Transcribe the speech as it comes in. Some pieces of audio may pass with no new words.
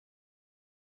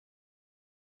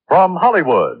From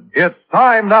Hollywood, it's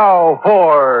time now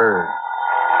for...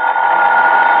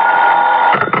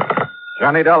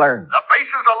 Johnny Dollar. The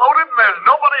bases are loaded and there's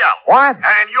nobody out. What?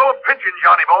 And you're pitching,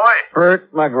 Johnny boy.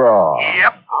 Bert McGraw.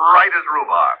 Yep, right as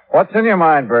rhubarb. What's in your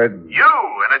mind, Bert? You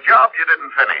in a job you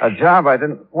didn't finish. A job I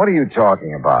didn't... What are you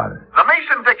talking about? The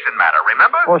Mason-Dixon matter,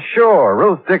 remember? Well, sure.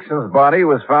 Ruth Dixon's body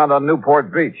was found on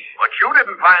Newport Beach. But you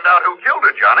didn't find out who killed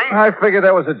her, Johnny. I figured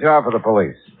that was a job for the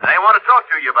police. They want to talk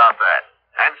to you about that.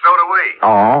 And so do we.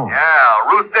 Oh?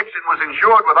 Yeah, Ruth Dixon was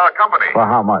insured with our company. For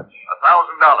how much?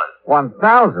 $1,000.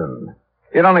 $1,000?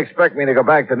 You don't expect me to go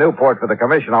back to Newport for the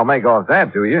commission I'll make off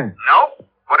that, do you? Nope.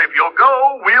 But if you'll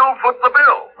go, we'll foot the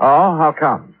bill. Oh? How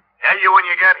come? Tell you when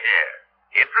you get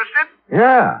here. Interested?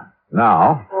 Yeah.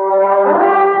 Now.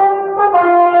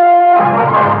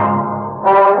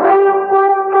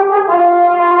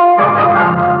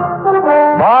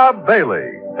 Bob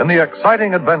Bailey in the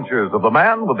exciting adventures of the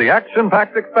man with the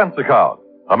action-packed expense account.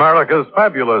 America's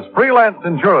fabulous freelance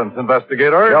insurance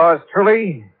investigator. Yours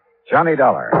truly, Johnny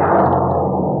Dollar.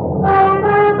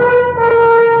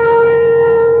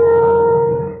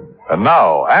 And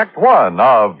now, Act One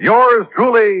of yours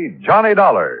truly, Johnny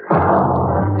Dollar.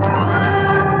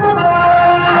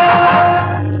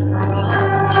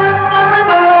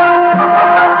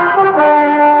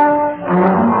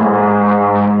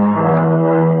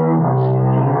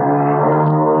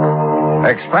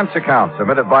 Expense account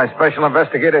submitted by Special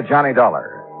Investigator Johnny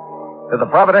Dollar to the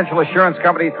Providential Assurance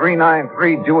Company,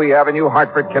 393 Dewey Avenue,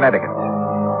 Hartford, Connecticut.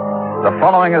 The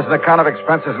following is an account of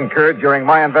expenses incurred during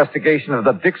my investigation of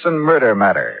the Dixon murder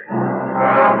matter.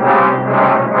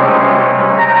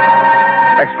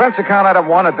 Expense account item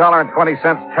 1,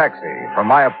 $1.20 taxi from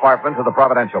my apartment to the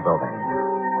Providential building.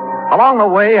 Along the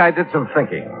way, I did some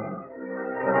thinking.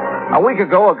 A week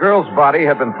ago, a girl's body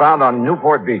had been found on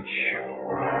Newport Beach.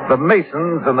 The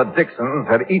Masons and the Dixons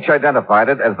had each identified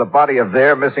it as the body of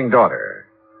their missing daughter.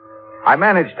 I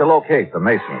managed to locate the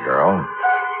Mason girl.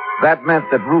 That meant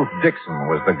that Ruth Dixon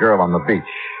was the girl on the beach.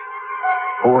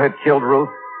 Who had killed Ruth?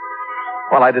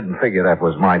 Well, I didn't figure that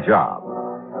was my job.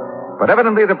 But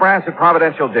evidently the brass at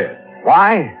Providential did.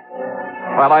 Why?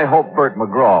 Well, I hope Bert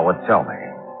McGraw would tell me.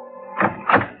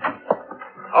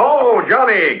 Oh,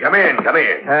 Johnny, come in.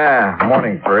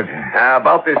 Morning, Bert.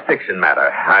 About this Dixon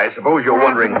matter. I suppose you're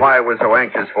wondering why I was so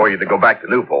anxious for you to go back to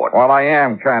Newport. Well, I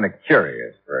am kind of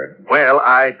curious, Bert. Well,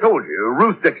 I told you,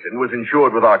 Ruth Dixon was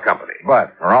insured with our company.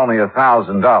 But for only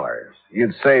 $1,000,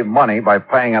 you'd save money by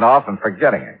paying it off and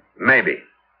forgetting it. Maybe.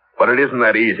 But it isn't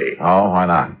that easy. Oh, why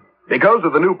not? Because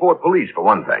of the Newport police, for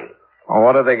one thing. Well,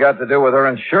 what have they got to do with her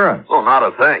insurance? Well, not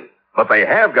a thing. But they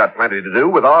have got plenty to do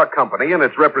with our company and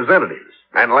its representatives.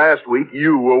 And last week,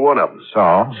 you were one of them.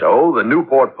 So the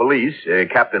Newport police,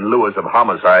 Captain Lewis of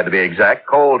Homicide to be exact,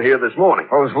 called here this morning.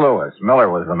 Who's Lewis? Miller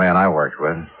was the man I worked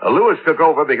with. Lewis took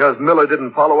over because Miller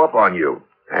didn't follow up on you.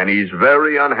 And he's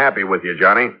very unhappy with you,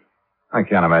 Johnny. I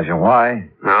can't imagine why.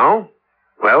 No?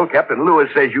 Well, Captain Lewis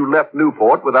says you left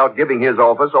Newport without giving his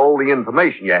office all the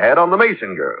information you had on the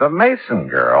Mason girl. The Mason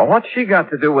girl? What's she got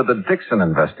to do with the Dixon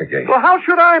investigation? Well, how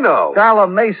should I know? Darla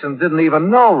Mason didn't even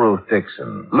know Ruth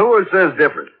Dixon. Lewis says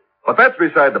different. But that's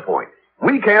beside the point.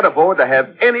 We can't afford to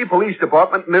have any police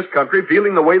department in this country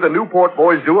feeling the way the Newport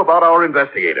boys do about our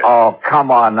investigators. Oh, come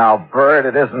on now, Bert.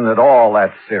 It isn't at all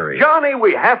that serious. Johnny,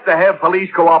 we have to have police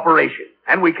cooperation.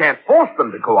 And we can't force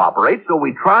them to cooperate, so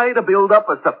we try to build up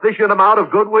a sufficient amount of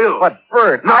goodwill. But,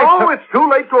 Bert, No, it's too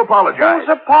late to apologize.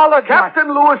 Who's apologizing?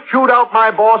 Captain Lewis chewed out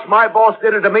my boss. My boss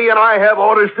did it to me, and I have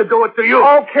orders to do it to you.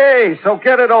 Okay, so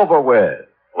get it over with.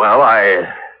 Well,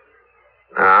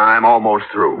 I'm almost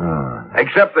through.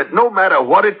 Except that no matter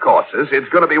what it costs us, it's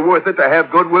going to be worth it to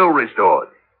have goodwill restored.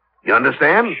 You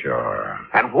understand? Sure.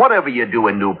 And whatever you do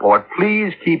in Newport,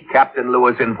 please keep Captain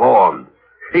Lewis informed.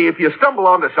 Hey, if you stumble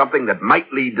onto something that might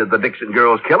lead to the Dixon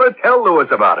girl's killer, tell Lewis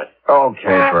about it. Okay,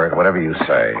 Bert, whatever you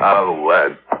say.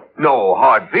 No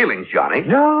hard feelings, Johnny.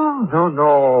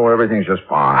 No, everything's just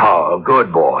fine. Oh,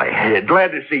 good boy. Glad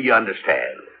to see you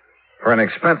understand. For an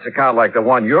expense account like the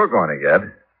one you're going to get,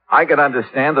 I can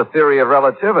understand the theory of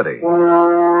relativity.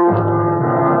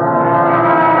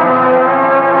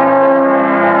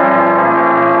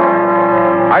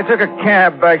 I took a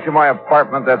cab back to my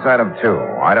apartment. That's item 2.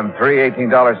 Item 3,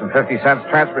 $18.50,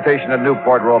 transportation to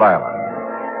Newport, Rhode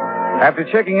Island. After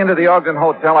checking into the Ogden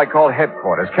Hotel, I called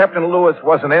headquarters. Captain Lewis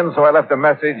wasn't in, so I left a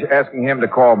message asking him to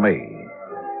call me.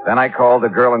 Then I called the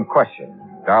girl in question,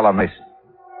 Darla Mason.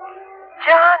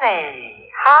 Johnny,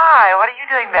 hi. What are you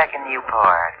doing back in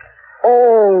Newport?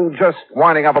 Oh, just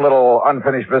winding up a little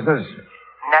unfinished business.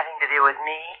 Nothing to do with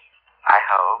me, I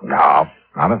hope. No,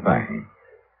 not a thing.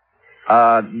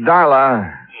 Darla.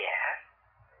 Yes?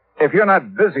 if you're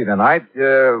not busy tonight,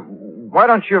 why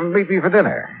don't you meet me for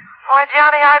dinner? Why,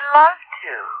 Johnny, I'd love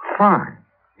to. Fine.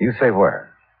 You say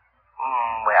where?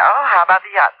 Well, how about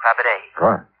the yacht club at 8?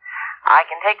 Good. I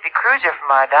can take the cruiser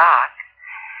from our dock.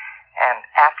 And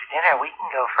after dinner, we can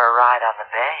go for a ride on the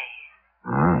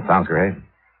bay. Sounds great.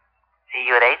 See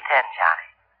you at 8:10, Johnny.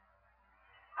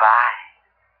 Bye.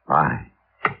 Bye.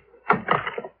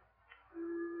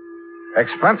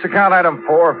 Expense account item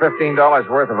 4, $15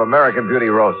 worth of American Beauty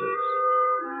roses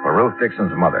for Ruth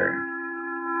Dixon's mother.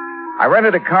 I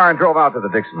rented a car and drove out to the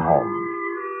Dixon home.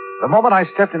 The moment I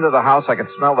stepped into the house, I could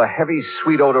smell the heavy,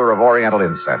 sweet odor of Oriental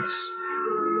incense.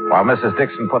 While Mrs.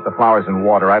 Dixon put the flowers in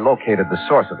water, I located the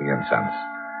source of the incense.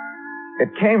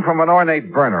 It came from an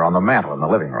ornate burner on the mantel in the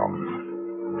living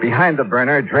room. Behind the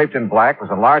burner, draped in black, was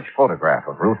a large photograph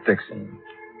of Ruth Dixon.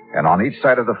 And on each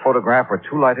side of the photograph were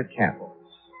 2 lighted candles.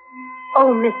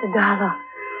 Oh, Mr. Dollar,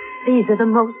 these are the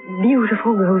most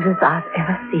beautiful roses I've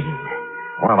ever seen.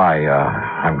 Well,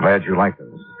 I'm glad you like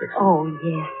them, Mrs. Dixon. Oh,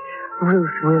 yes.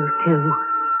 Ruth will, too.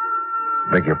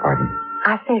 Beg your pardon?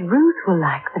 I said Ruth will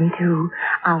like them, too.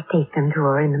 I'll take them to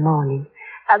her in the morning.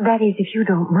 That is, if you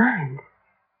don't mind.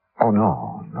 Oh,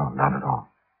 no, not at all.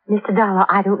 Mr. Dollar,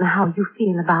 I don't know how you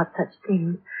feel about such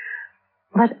things,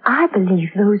 but I believe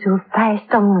those who have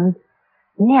passed on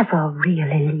never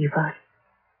really leave us.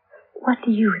 What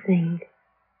do you think?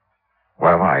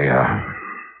 Well, I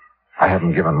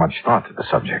haven't given much thought to the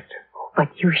subject. But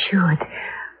you should.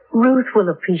 Ruth will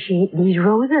appreciate these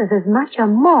roses as much or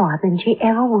more than she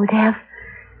ever would have.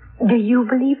 Do you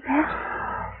believe that?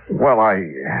 Well,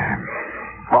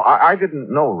 I didn't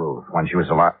know Ruth when she was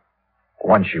alive.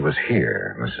 When she was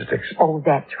here, Mrs. Dixon. Oh,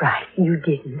 that's right. You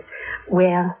didn't.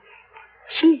 Well,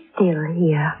 she's still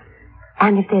here.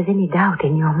 And if there's any doubt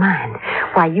in your mind,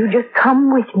 why, you just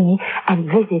come with me and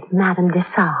visit Madame de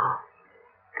Salle.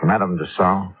 Madame de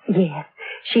Salle? Yes.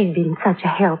 She's been such a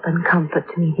help and comfort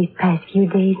to me these past few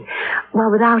days.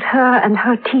 Well, without her and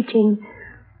her teaching,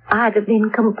 I'd have been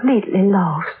completely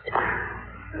lost.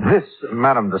 This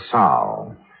Madame de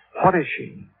Salle, what is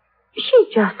she?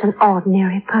 She's just an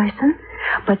ordinary person,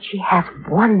 but she has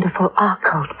wonderful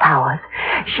occult powers.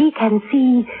 She can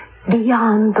see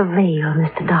beyond the veil,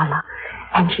 Mr. Dollar,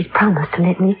 and she's promised to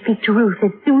let me speak to Ruth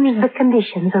as soon as the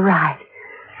conditions are right.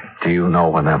 Do you know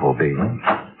when that will be?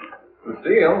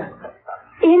 Lucille?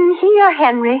 In here,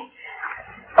 Henry.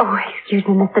 Oh, excuse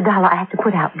me, Mr. Dollar. I have to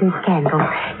put out these candles.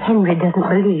 Henry doesn't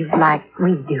believe like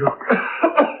we do.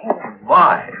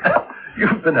 My,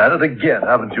 you've been at it again,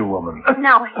 haven't you, woman?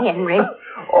 Now, Henry.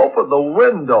 Open the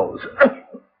windows.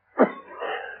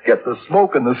 Get the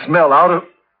smoke and the smell out of...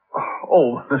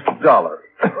 Oh, Mr. Dollar.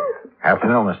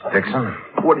 Afternoon, Mr. Dixon.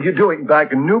 What are you doing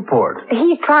back in Newport?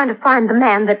 He's trying to find the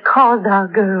man that caused our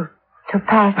girl to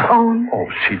pass on. Oh,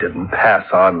 she didn't pass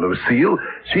on, Lucille.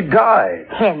 She died.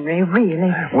 Henry,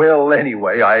 really? Well,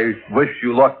 anyway, I wish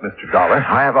you luck, Mr. Dollar.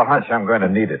 I have a hunch I'm going to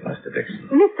need it, Mr. Dixon.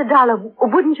 Mr. Dollar,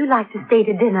 wouldn't you like to stay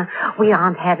to dinner? We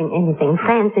aren't having anything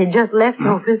fancy, just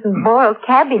leftovers and boiled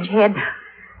cabbage head.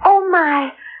 Oh,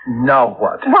 my. Now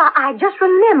what? Why, I just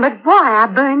remembered why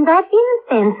I burned that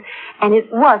incense. And it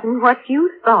wasn't what you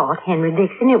thought, Henry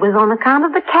Dixon. It was on account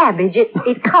of the cabbage.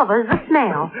 It covers the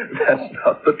smell. That's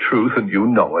not the truth, and you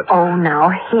know it. Oh,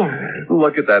 now, Henry.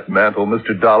 Look at that mantle,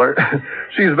 Mr. Dollar.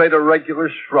 She's made a regular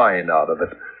shrine out of it.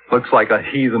 Looks like a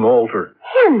heathen altar.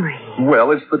 Henry.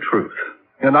 Well, it's the truth.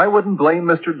 And I wouldn't blame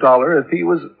Mr. Dollar if he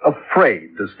was afraid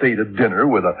to stay to dinner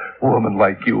with a woman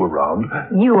like you around.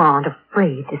 You aren't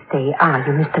afraid to stay, are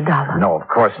you, Mr. Dollar? No, of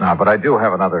course not, but I do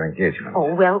have another engagement.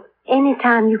 Oh, well,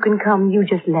 anytime you can come, you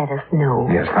just let us know.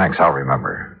 Yes, thanks. I'll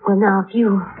remember. Well, now, if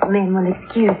you men will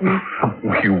excuse me.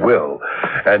 You will.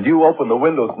 And you open the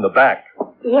windows in the back.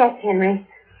 Yes, Henry.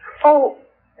 Oh,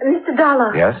 Mr.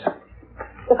 Dollar. Yes?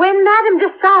 When Madame de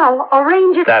Salle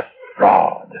arranges... That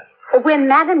fraud. When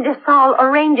Madame de Salle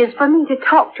arranges for me to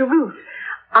talk to Ruth,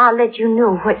 I'll let you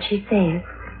know what she says.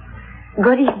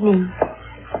 Good evening.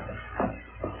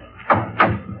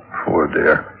 Poor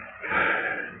dear.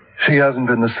 She hasn't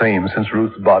been the same since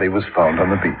Ruth's body was found on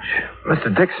the beach.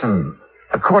 Mr. Dixon,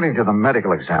 according to the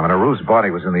medical examiner, Ruth's body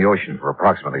was in the ocean for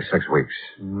approximately 6 weeks.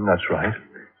 That's right.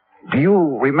 Do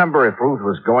you remember if Ruth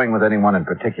was going with anyone in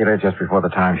particular just before the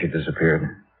time she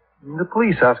disappeared? The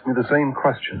police asked me the same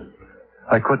question.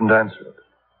 I couldn't answer it.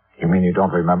 You mean you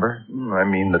don't remember? I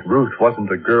mean that Ruth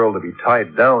wasn't a girl to be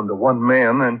tied down to one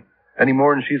man, and any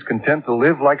more than she's content to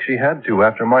live like she had to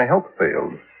after my health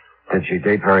failed. Did she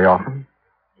date very often?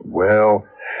 Well,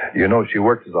 you know, she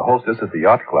worked as a hostess at the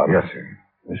yacht club. Yes, sir.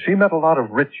 She met a lot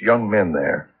of rich young men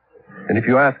there. And if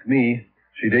you ask me,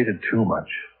 she dated too much.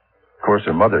 Of course,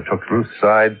 her mother took Ruth's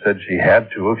side, said she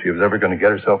had to if she was ever going to get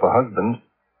herself a husband.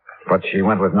 But she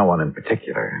went with no one in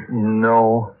particular.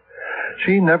 No.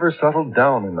 She never settled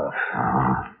down enough.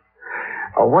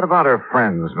 What about her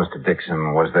friends, Mr.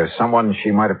 Dixon? Was there someone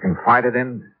she might have confided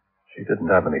in? She didn't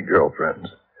have any girlfriends.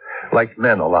 Liked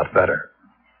men a lot better.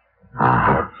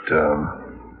 But,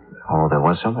 there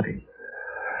was somebody.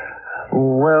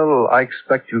 Well, I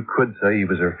expect you could say he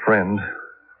was her friend.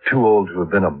 Too old to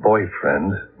have been a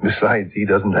boyfriend. Besides, he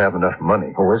doesn't have enough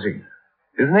money. Who is he?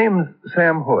 His name's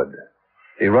Sam Hood.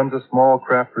 He runs a small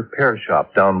craft repair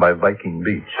shop down by Viking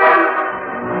Beach.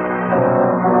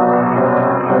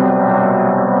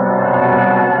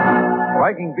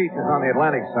 Viking Beach is on the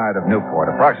Atlantic side of Newport,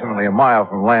 approximately a mile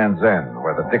from Land's End,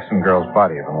 where the Dixon girl's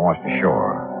body had been washed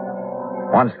ashore.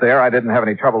 Once there, I didn't have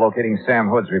any trouble locating Sam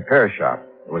Hood's repair shop.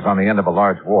 It was on the end of a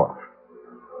large wharf.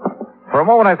 For a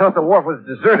moment, I thought the wharf was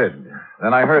deserted.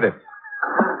 Then I heard it.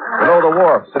 Below the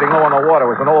wharf, sitting low on the water,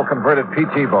 was an old converted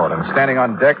PT boat, and standing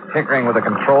on deck, tinkering with the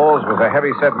controls, was a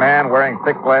heavy-set man wearing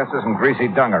thick glasses and greasy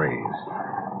dungarees.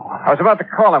 I was about to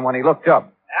call him when he looked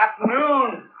up.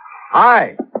 Afternoon.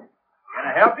 Hi. Can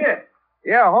I help you?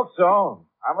 Yeah, I hope so.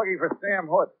 I'm looking for Sam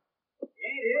Hood. He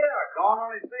ain't here. Gone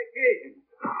on his vacation.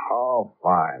 Oh,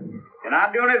 fine. Can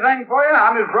I do anything for you?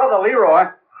 I'm his brother, Leroy.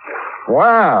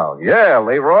 Well, yeah,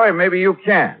 Leroy, maybe you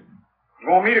can. You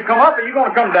want me to come up or you going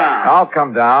to come down? I'll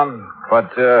come down,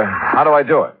 but how do I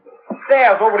do it?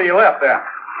 Stairs over to your left there.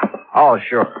 Oh,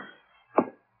 sure.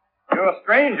 You're a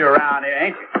stranger around here,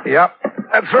 ain't you? Yep,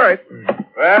 that's right.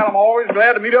 Well, I'm always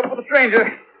glad to meet up with a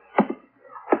stranger.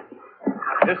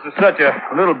 This is such a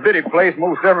little bitty place.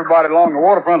 Most everybody along the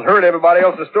waterfront's heard everybody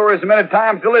else's stories so many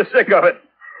times till they're sick of it.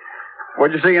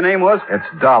 What'd you say your name was? It's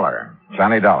Dollar.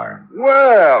 Johnny Dollar.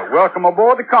 Well, welcome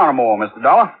aboard the Connemore, Mr.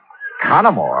 Dollar.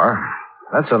 Connemore?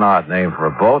 That's an odd name for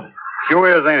a boat. Sure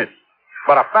is, ain't it?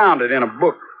 But I found it in a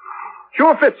book.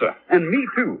 Sure fits her. And me,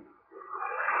 too.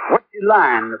 What's your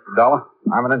line, Mr. Dollar?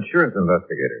 I'm an insurance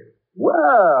investigator.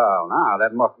 Well, now,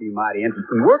 that must be mighty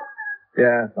interesting work.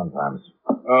 Yeah, sometimes.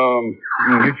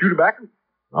 You chew tobacco?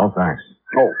 No, thanks.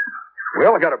 Oh.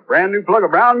 Well, I got a brand new plug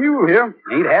of brown mule here.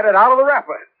 Ain't had it out of the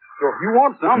wrapper. So if you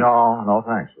want some... No,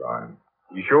 thanks, Roy.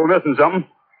 You sure missing something?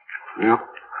 Yeah.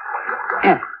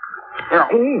 Yeah.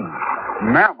 Ooh.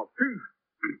 Mamma, too.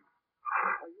 You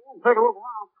want to take a look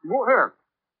around? Go ahead.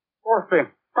 Of course, the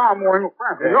Connemore ain't no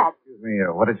fancy yacht. Excuse me,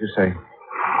 what did you say?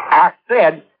 I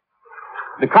said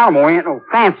the Connemore ain't no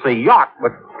fancy yacht,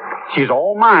 but she's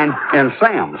all mine and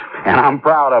Sam's, and I'm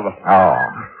proud of her. Oh.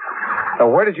 So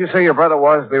where did you say your brother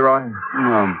was, Leroy?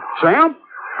 Sam?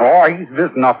 Oh, he's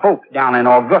visiting our folks down in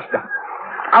Augusta.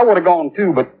 I would have gone,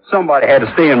 too, but somebody had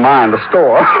to stay in mind the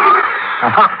store.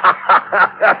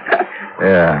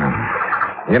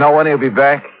 Yeah. You know when he'll be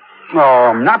back?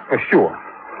 Not for sure.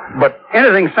 But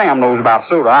anything Sam knows about,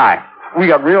 so do I. We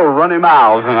got real runny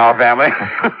mouths in our family.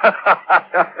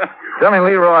 Tell me,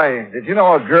 Leroy, did you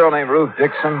know a girl named Ruth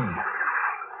Dixon?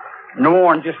 No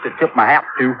more than just to tip my hat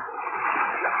to.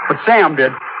 But Sam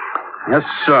did. Yes,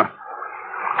 sir.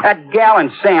 That gal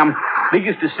and Sam, they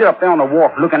used to sit up there on the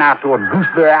wharf looking out toward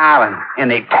Gooseberry Island,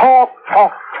 and they talk.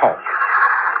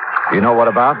 You know what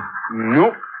about?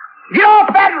 Nope. Get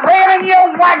off that railing, you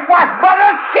whitewash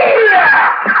brother! See ya!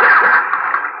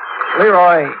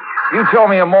 Leroy, you told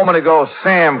me a moment ago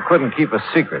Sam couldn't keep a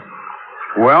secret.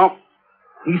 Well,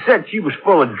 he said she was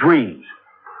full of dreams.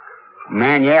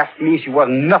 Man, you asked me, she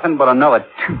wasn't nothing but another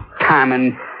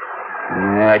two-timing,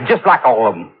 just like all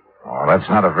of them. Oh, that's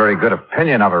not a very good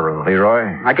opinion of her,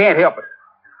 Leroy. I can't help it.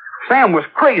 Sam was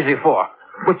crazy for her,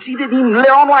 but she didn't even let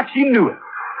on like she knew it.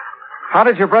 How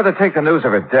did your brother take the news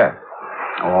of her death?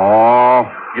 Oh,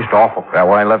 just awful. That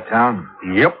why he left town?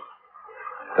 Yep.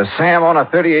 Does Sam own a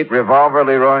 .38 revolver,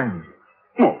 Leroy?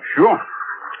 Oh, sure.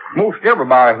 Most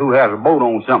everybody who has a boat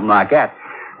owns something like that.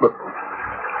 But,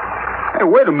 hey,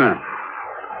 wait a minute.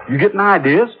 You getting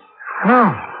ideas?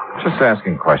 No, just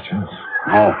asking questions.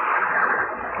 Oh.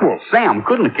 Well, Sam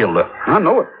couldn't have killed her. I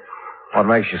know it. What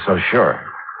makes you so sure?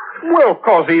 Well,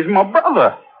 'cause he's my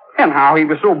brother. And how he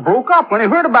was so broke up when he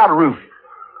heard about Ruth.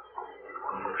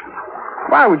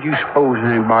 Why would you suppose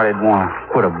anybody'd want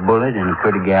to put a bullet in a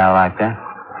pretty gal like that?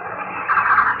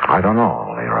 I don't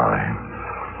know, Leroy.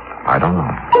 I don't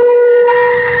know.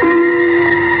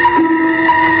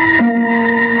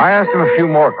 I asked him a few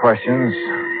more questions,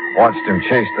 watched him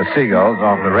chase the seagulls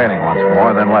off the railing once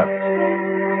more, then left.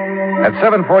 At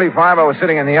 7:45, I was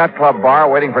sitting in the yacht club bar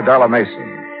waiting for Darla Mason.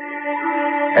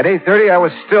 At 8:30, I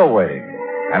was still waiting.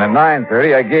 And at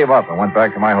 9:30, I gave up and went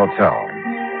back to my hotel.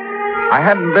 I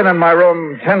hadn't been in my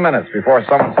room 10 minutes before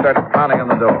someone started pounding on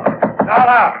the door.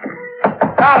 Darla!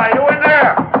 Dollar, you in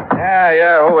there?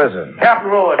 Yeah, who is it?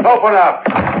 Captain Lewis, open up.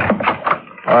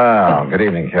 Well, good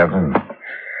evening, Captain.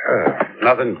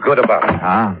 Nothing good about it.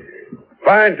 Huh?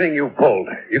 Fine thing you pulled.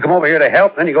 You come over here to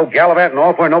help, then you go gallivanting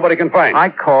off where nobody can find you. I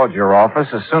called your office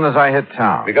as soon as I hit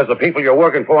town. Because the people you're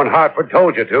working for in Hartford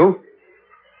told you to.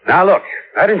 Now, look,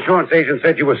 that insurance agent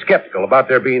said you were skeptical about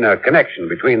there being a connection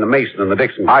between the Mason and the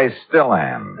Dixon. I still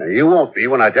am. You won't be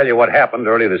when I tell you what happened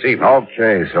early this evening.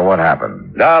 Okay, so what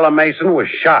happened? Darla Mason was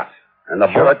shot, and the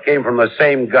bullet came from the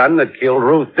same gun that killed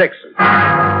Ruth Dixon.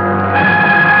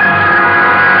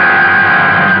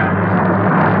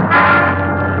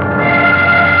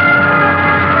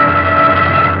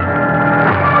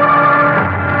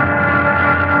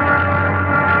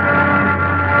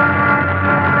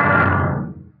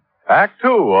 Act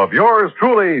two of yours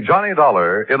truly, Johnny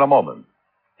Dollar, in a moment.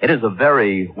 It is a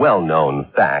very well-known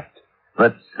fact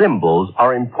that symbols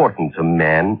are important to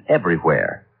men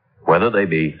everywhere. Whether they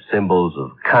be symbols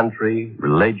of country,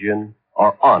 religion,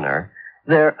 or honor,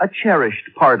 they're a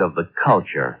cherished part of the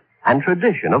culture and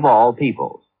tradition of all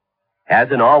peoples. As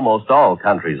in almost all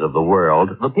countries of the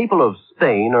world, the people of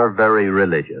Spain are very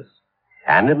religious.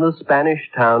 And in the Spanish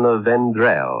town of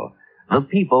Vendrell, the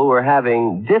people were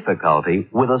having difficulty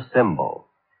with a symbol.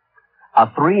 A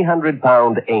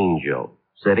 300-pound angel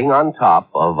sitting on top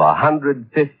of a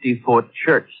 150-foot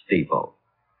church steeple.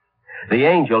 The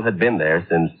angel had been there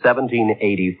since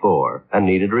 1784 and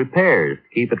needed repairs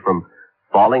to keep it from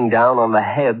falling down on the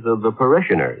heads of the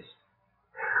parishioners.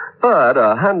 But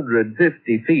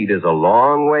 150 feet is a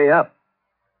long way up,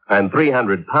 and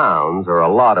 300 pounds are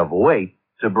a lot of weight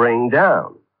to bring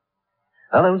down.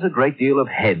 Now, there was a great deal of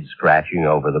head-scratching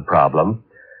over the problem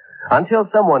until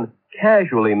someone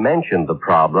casually mentioned the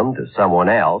problem to someone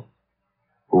else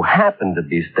who happened to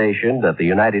be stationed at the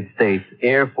United States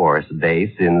Air Force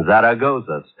Base in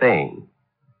Zaragoza, Spain.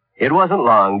 It wasn't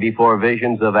long before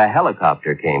visions of a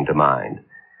helicopter came to mind.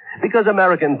 Because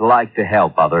Americans like to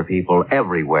help other people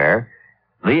everywhere,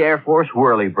 the Air Force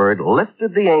whirlybird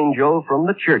lifted the angel from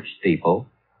the church steeple,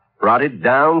 brought it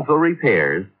down for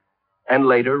repairs, and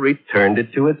later returned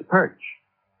it to its perch.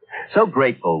 So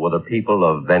grateful were the people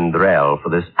of Vendrell for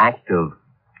this act of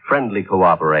friendly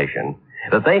cooperation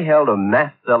that they held a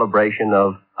mass celebration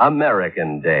of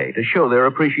American Day to show their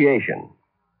appreciation.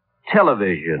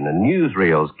 Television and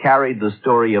newsreels carried the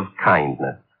story of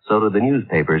kindness. So did the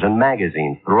newspapers and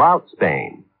magazines throughout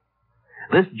Spain.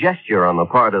 This gesture on the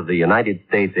part of the United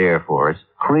States Air Force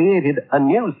created a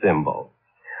new symbol,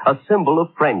 a symbol of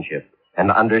friendship and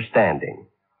understanding.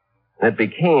 It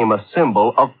became a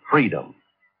symbol of freedom,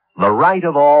 the right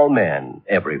of all men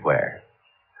everywhere.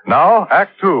 Now,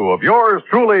 Act two of yours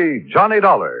truly, Johnny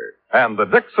Dollar, and the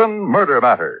Dixon Murder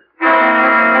Matter.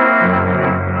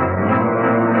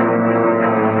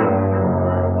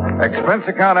 Expense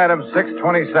account item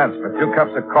 6.20 for 2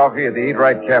 cups of coffee at the Eat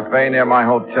Right Cafe near my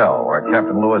hotel, where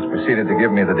Captain Lewis proceeded to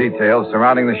give me the details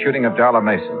surrounding the shooting of Darla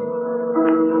Mason.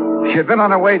 She had been on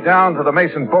her way down to the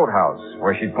Mason boathouse,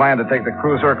 where she'd planned to take the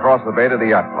cruiser across the bay to the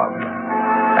yacht club.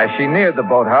 As she neared the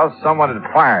boathouse, someone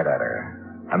had fired at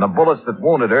her, and the bullets that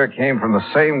wounded her came from the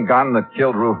same gun that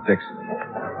killed Ruth Dixon.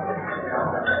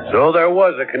 So there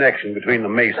was a connection between the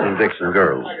Mason and Dixon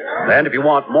girls. And if you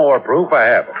want more proof, I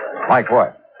have it. Like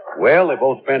what? Well, they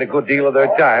both spent a good deal of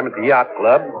their time at the yacht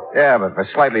club. Yeah, but for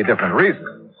slightly different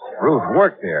reasons. Ruth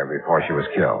worked there before she was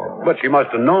killed. But she must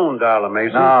have known Darla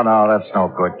Mason. No, that's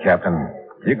no good, Captain.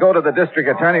 You go to the district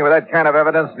attorney with that kind of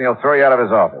evidence, and he'll throw you out of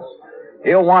his office.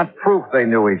 He'll want proof they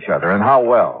knew each other, and how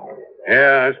well.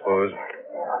 Yeah, I suppose.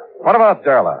 What about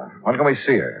Darla? When can we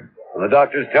see her? Well, the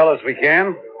doctors tell us we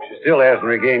can. She still hasn't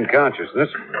regained consciousness.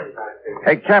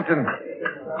 Hey, Captain,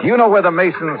 do you know where the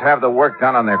Masons have the work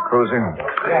done on their cruiser?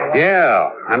 Yeah,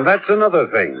 and that's another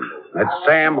thing. That's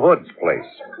Sam Hood's place.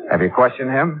 Have you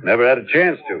questioned him? Never had a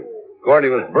chance to.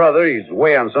 According to his brother, he's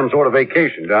away on some sort of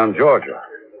vacation down Georgia.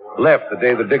 Left the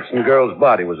day the Dixon girl's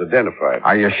body was identified.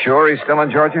 Are you sure he's still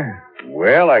in Georgia?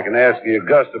 Well, I can ask the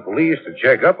Augusta police to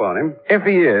check up on him. If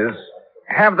he is,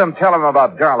 have them tell him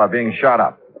about Darla being shot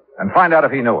up and find out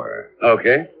if he knew her.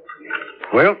 Okay.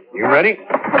 Well, you ready?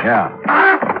 Yeah.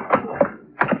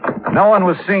 No one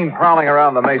was seen prowling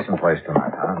around the Mason place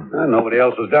tonight, huh? Nobody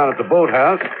else was down at the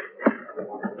boathouse.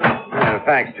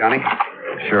 Thanks, Johnny.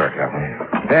 Sure,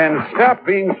 Captain. And stop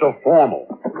being so formal.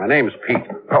 My name's Pete.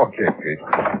 Okay, Pete.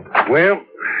 Well,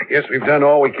 I guess we've done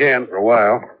all we can for a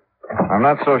while. I'm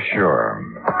not so sure.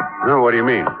 No, what do you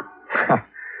mean?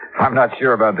 I'm not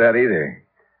sure about that either.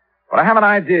 But I have an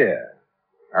idea.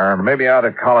 Or maybe I ought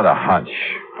to call it a hunch.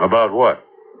 About what?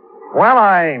 Well,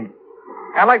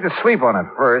 I'd like to sleep on it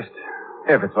first,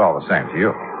 if it's all the same to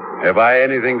you. Have I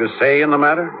anything to say in the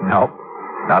matter? Nope,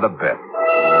 not a bit.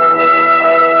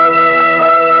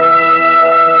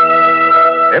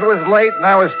 It was late and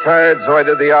I was tired, so I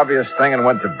did the obvious thing and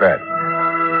went to bed.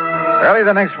 Early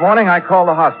the next morning, I called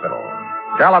the hospital.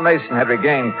 Darla Mason had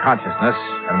regained consciousness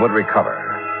and would recover.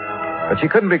 But she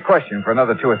couldn't be questioned for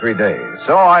another 2 or 3 days.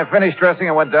 So I finished dressing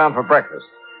and went down for breakfast.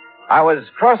 I was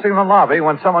crossing the lobby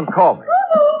when someone called me.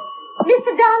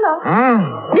 Mr.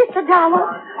 Dollar. Mr.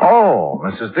 Dollar. Oh,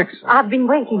 Mrs. Dixon. I've been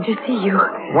waiting to see you.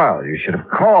 Well, you should have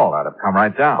called. I'd have come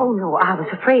right down. Oh, no, I was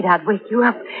afraid I'd wake you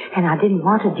up, and I didn't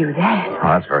want to do that. Oh,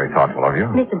 that's very thoughtful of you.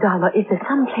 Mr. Dollar, is there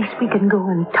some place we can go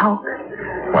and talk?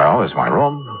 Well, there's my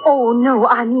room. Oh, no,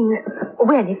 I mean,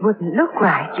 well, it wouldn't look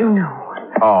right, you know.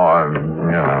 Oh,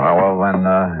 yeah, well, then,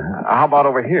 how about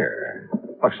over here?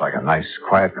 Looks like a nice,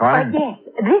 quiet corner. Yes,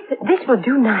 this will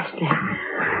do nicely.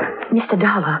 Mr.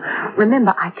 Dollar,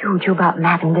 remember I told you about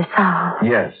Madame de Salle?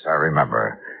 Yes, I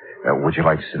remember. Would you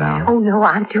like to sit down? Oh, no,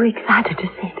 I'm too excited to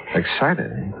sit.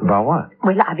 Excited? About what?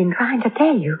 Well, I've been trying to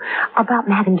tell you about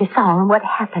Madame de Salle and what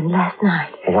happened last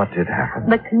night. What did happen?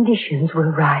 The conditions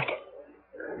were right.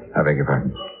 I beg your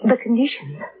pardon? The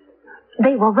conditions.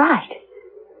 They were right.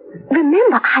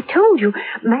 Remember, I told you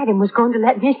Madame was going to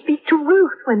let me speak to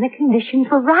Ruth when the conditions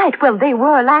were right. Well, they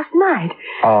were last night.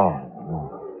 Oh.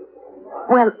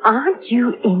 Well, aren't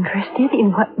you interested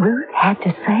in what Ruth had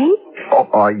to say?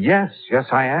 Oh, yes. Yes,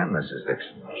 I am, Mrs.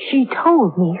 Dixon. She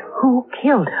told me who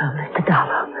killed her, Mr.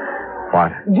 Dollar.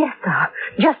 What? Yes, sir.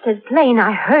 Just as plain,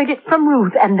 I heard it from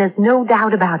Ruth, and there's no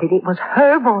doubt about it. It was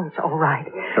her voice, all right.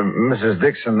 Mrs.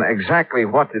 Dixon, exactly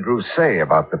what did Ruth say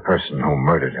about the person who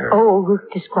murdered her? Oh, Ruth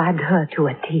described her to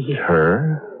a T.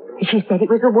 Her? She said it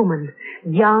was a woman.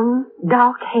 Young,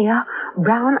 dark hair,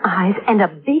 brown eyes, and a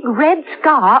big red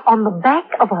scar on the back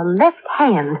of her left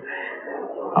hand.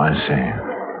 I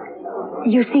see.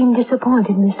 You seem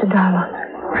disappointed, Mr. Dollar.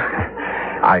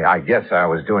 I guess I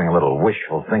was doing a little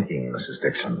wishful thinking, Mrs.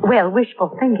 Dixon. Well,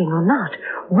 wishful thinking or not,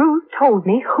 Ruth told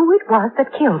me who it was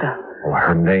that killed her. Oh,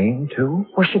 her name, too?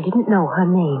 Well, she didn't know her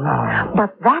name. Oh.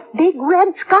 But that big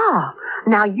red scar.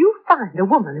 Now, you find a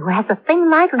woman who has a thing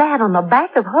like that on the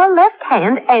back of her left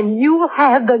hand, and you'll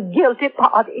have the guilty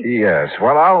party. Yes,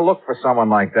 well, I'll look for someone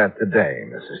like that today,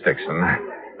 Mrs. Dixon.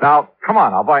 Now, come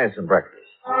on, I'll buy you some breakfast.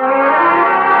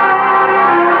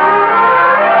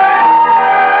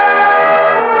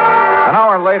 An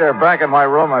hour later, back in my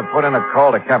room, I put in a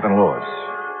call to Captain Lewis.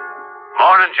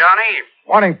 Morning, Johnny.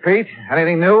 Morning, Pete.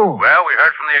 Anything new? Well, we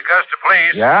heard from the Augusta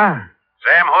police. Yeah?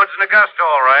 Sam Hood's in Augusta,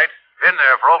 all right. Been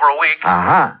there for over a week.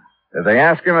 Uh-huh. Did they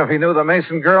ask him if he knew the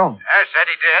Mason girl? Yeah,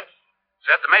 said he did.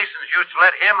 Said the Masons used to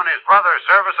let him and his brother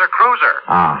service their cruiser.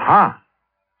 Uh-huh.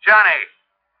 Johnny,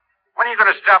 when are you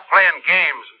going to stop playing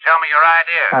games and tell me your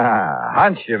ideas?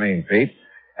 Hunch, you mean, Pete.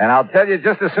 And I'll tell you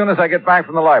just as soon as I get back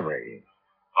from the library.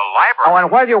 The library? Oh, and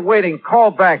while you're waiting,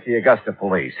 call back the Augusta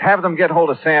police. Have them get hold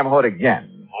of Sam Hood again.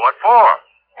 What for?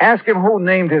 Ask him who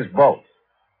named his boat.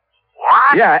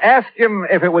 What? Yeah, ask him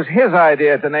if it was his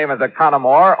idea to name it the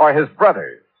Connemore or his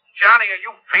brother's. Johnny, are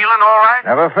you feeling all right?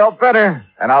 Never felt better,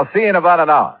 and I'll see you in about an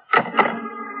hour.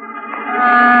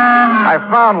 I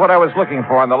found what I was looking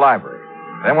for in the library,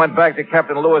 then went back to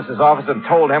Captain Lewis's office and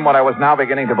told him what I was now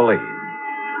beginning to believe.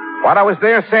 While I was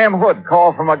there, Sam Hood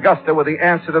called from Augusta with the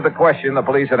answer to the question the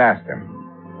police had asked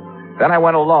him. Then I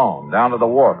went alone down to the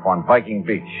wharf on Viking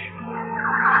Beach.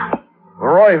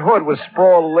 Roy Hood was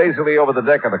sprawled lazily over the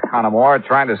deck of the Connemore,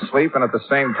 trying to sleep and at the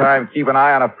same time keep an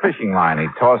eye on a fishing line he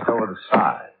tossed over the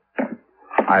side.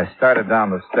 I started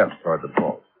down the steps toward the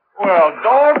boat. Well,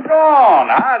 doggone.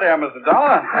 Hi there, Mr.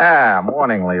 Dollar. Ah,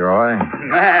 morning, Leroy.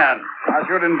 Man, I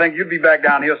sure didn't think you'd be back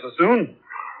down here so soon.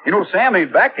 You know, Sam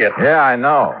ain't back yet. Yeah, I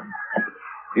know.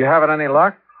 You having any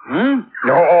luck?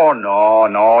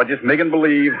 No, just making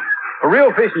believe. For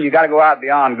real fishing, you got to go out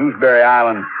beyond Gooseberry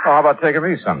Island. Oh, how about taking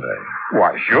me someday?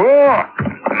 Why, sure.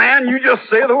 Man, you just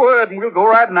say the word and we'll go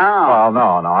right now.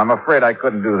 Well, no. I'm afraid I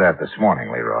couldn't do that this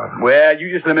morning, Leroy. Well,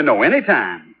 you just let me know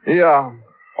anytime. Yeah.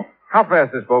 How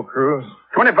fast this boat cruise?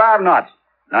 25 knots.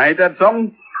 Now, ain't that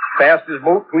something? Fastest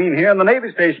boat between here and the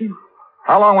Navy station.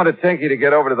 How long would it take you to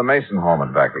get over to the Mason home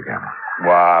and back again?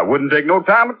 Why, it wouldn't take no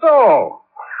time at all.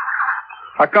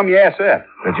 How come you asked that?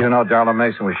 Did you know Darla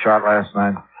Mason was shot last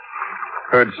night?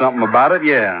 Heard something about it,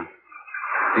 yeah.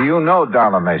 Do you know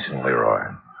Darla Mason, Leroy?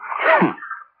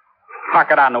 How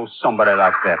could I know somebody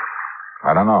like that?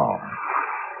 I don't know.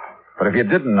 But if you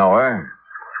didn't know her,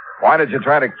 why did you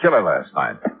try to kill her last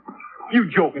night? You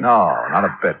joking? No, not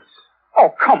a bit.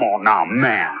 Oh, come on now,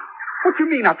 man. What you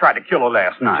mean I tried to kill her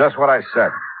last night? Just what I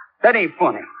said. That ain't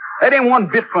funny. That ain't one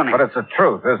bit funny. But it's the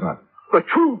truth, isn't it? The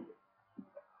truth?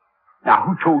 Now,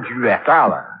 who told you that?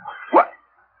 Dollar. What?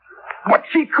 What?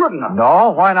 She couldn't have.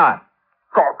 No, why not?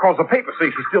 Because the papers say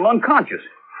she's still unconscious.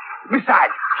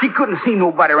 Besides, she couldn't see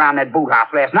nobody around that boathouse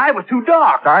last night. It was too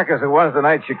dark. Dark as it was the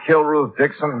night you killed Ruth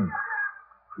Dixon.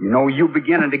 You know, you're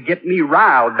beginning to get me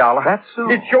riled, Dollar. That's so.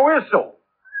 It sure is so.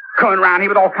 Coming around here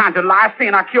with all kinds of lies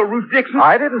saying I killed Ruth Dixon.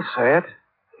 I didn't say it.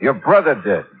 Your brother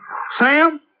did.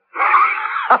 Sam?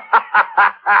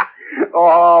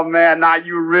 Oh, man, now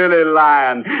you really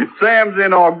lying. Sam's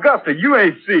in Augusta. You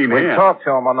ain't seen him. We talked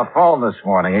to him on the phone this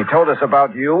morning. He told us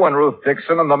about you and Ruth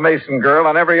Dixon and the Mason girl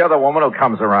and every other woman who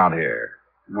comes around here.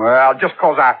 Well, just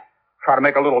because I try to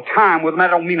make a little time with him,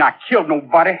 that don't mean I killed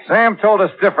nobody. Sam told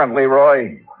us different,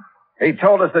 Leroy. He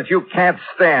told us that you can't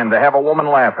stand to have a woman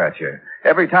laugh at you.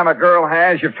 Every time a girl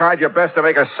has, you've tried your best to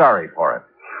make her sorry for it.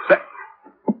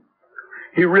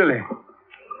 You really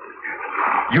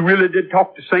did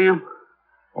talk to Sam?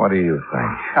 What do you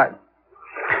think?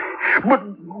 But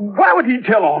why would he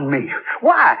tell on me?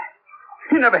 Why?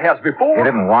 He never has before. He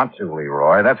didn't want to,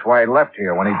 Leroy. That's why he left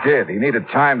here when he did. He needed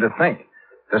time to think.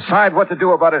 Decide what to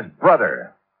do about his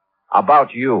brother.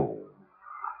 About you.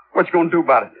 What you gonna do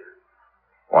about it?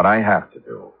 What I have to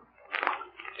do.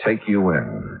 Take you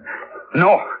in.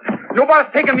 No.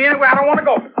 Nobody's taking me anywhere I don't want to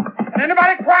go. And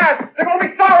anybody cries, they're gonna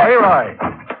be sorry. Leroy!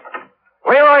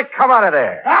 Leroy, come out of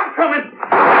there. I'm coming.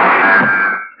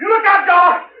 You look out,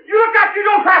 dog. You look out. You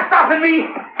don't try stopping me.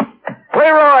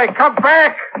 Leroy, come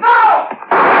back. No!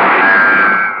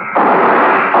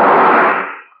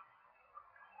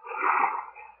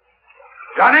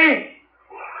 Johnny?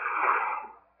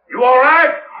 You all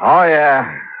right? Oh,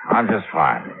 yeah. I'm just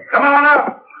fine. Come on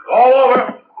up. All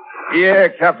over. Yeah,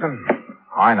 Captain.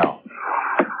 I know.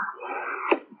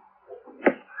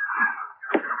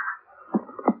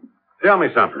 Tell me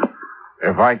something.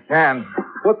 If I can.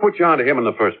 What put you onto him in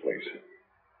the first place?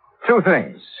 Two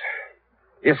things.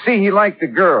 You see, he liked the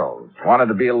girls, wanted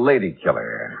to be a lady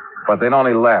killer, but they'd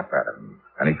only laugh at him,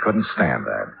 and he couldn't stand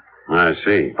that. I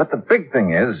see. But the big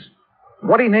thing is,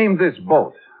 what he named this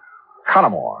boat,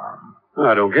 Connemore.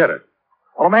 I don't get it.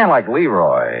 Well, a man like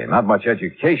Leroy, not much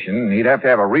education, he'd have to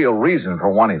have a real reason for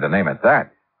wanting to name it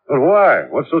that. But why?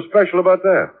 What's so special about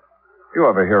that? You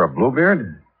ever hear of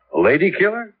Bluebeard? A lady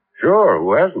killer? Sure,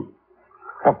 who hasn't?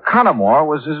 Well, Connemore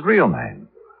was his real name.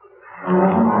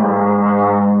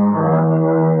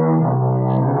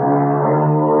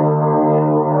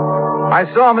 I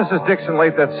saw Mrs. Dixon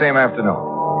late that same afternoon.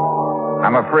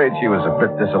 I'm afraid she was a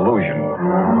bit disillusioned,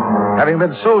 having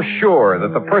been so sure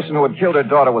that the person who had killed her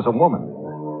daughter was a woman.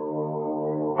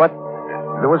 But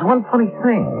there was one funny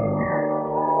thing.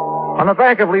 On the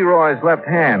back of Leroy's left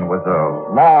hand was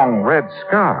a long red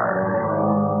scar.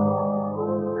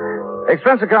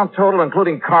 Expense account total,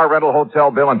 including car rental,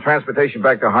 hotel bill, and transportation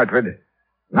back to Hartford,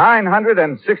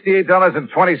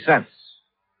 $968.20.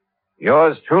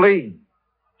 Yours truly,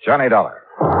 Johnny Dollar.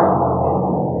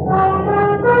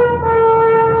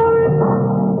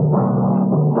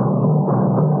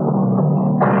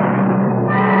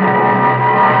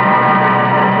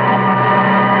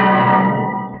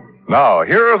 Now,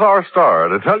 here is our star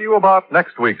to tell you about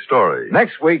next week's story.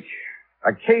 Next week,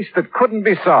 a case that couldn't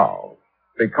be solved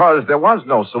because there was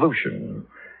no solution.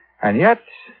 And yet,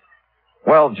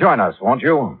 well, join us, won't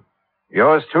you?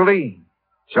 Yours truly,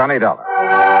 Johnny Dollar.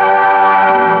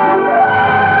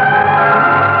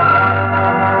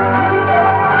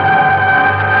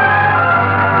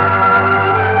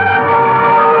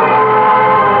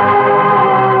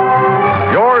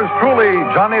 Yours truly,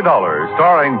 Johnny Dollar,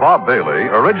 starring Bob Bailey,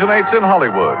 originates in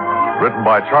Hollywood. Written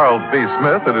by Charles B.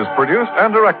 Smith, it is produced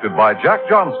and directed by Jack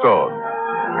Johnstone.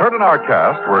 Heard in our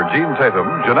cast were Gene Tatum,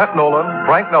 Jeanette Nolan,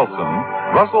 Frank Nelson,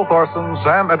 Russell Thorson,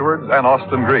 Sam Edwards, and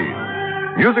Austin Green.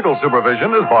 Musical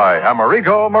supervision is by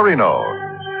Amerigo Marino.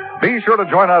 Be sure to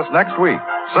join us next week,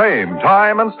 same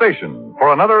time and station,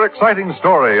 for another exciting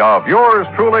story of yours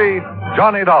truly,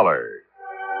 Johnny Dollar.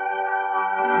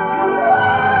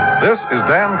 This is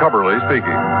Dan Cubberly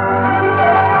speaking.